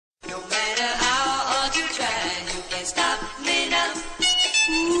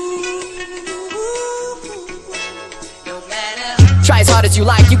as you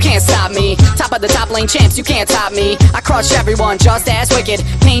like, you can't stop me. Top of the top lane champs, you can't top me. I crush everyone just as wicked.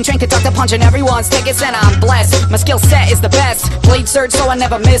 Pain train conduct a punch in everyone's tickets, and I'm blessed. My skill set is the best. Blade surge so I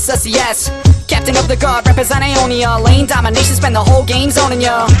never miss a CS. Captain of the guard, represent Ionia. Lane domination, spend the whole game zoning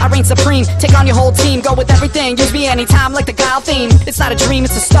ya. I reign supreme, take on your whole team. Go with everything, use me anytime like the Guile theme. It's not a dream,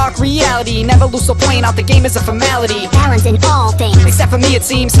 it's a stark reality. Never lose, so playing out the game is a formality. Balance in all things, except for me it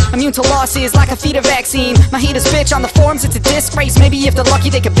seems. Immune to losses like a feeder vaccine. My haters bitch on the forums, it's a disgrace. Maybe if they're lucky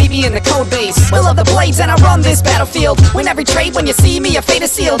they could beat me in the code base. Will of the blades and I run this battlefield. Win every trade, when you see me your fate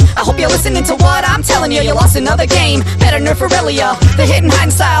is sealed. I hope you're listening to what I'm telling you. You lost another game, better nerf Irelia. The hidden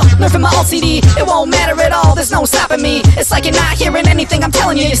hiding style, nerfing my alt CD. It won't matter at all, there's no stopping me. It's like you're not hearing anything I'm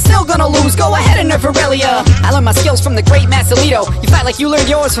telling you. You're still gonna lose, go ahead and nerf Irelia. I learned my skills from the great Master Leto. You fight like you learned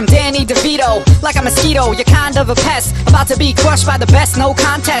yours from Danny DeVito. Like a mosquito, you're kind of a pest. About to be crushed by the best, no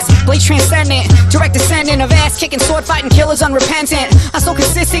contest. Blade transcendent, direct descendant of ass kicking, sword fighting killers unrepentant. I'm so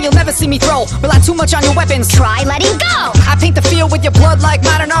consistent you'll never see me throw. Rely too much on your weapons, try letting go. I paint the field with your blood like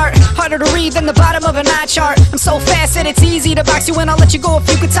modern art. Harder to read than the bottom of an eye chart. I'm so fast that it's easy to box you in. I'll let you go if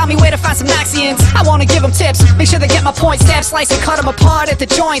you could tell me where to find some Noxians. I wanna give them tips, make sure they get my point. Stab, slice, and cut them apart at the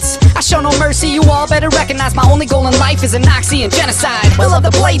joints. I show no mercy, you all better recognize my only goal in life is Noxian genocide. Will of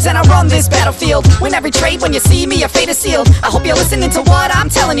the blades and I run this battlefield. Win every trade, when you see me your fate is sealed. I hope you're listening to what I'm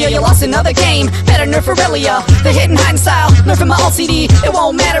telling you. You lost another game, better nerf Irelia. The hidden hiding style, nerfing my alt CD. It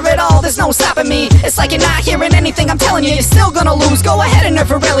won't matter at all, there's no stopping me. It's like you're not hearing anything I'm telling you. You're still gonna lose, go ahead and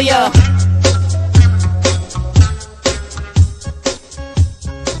nerf Irelia.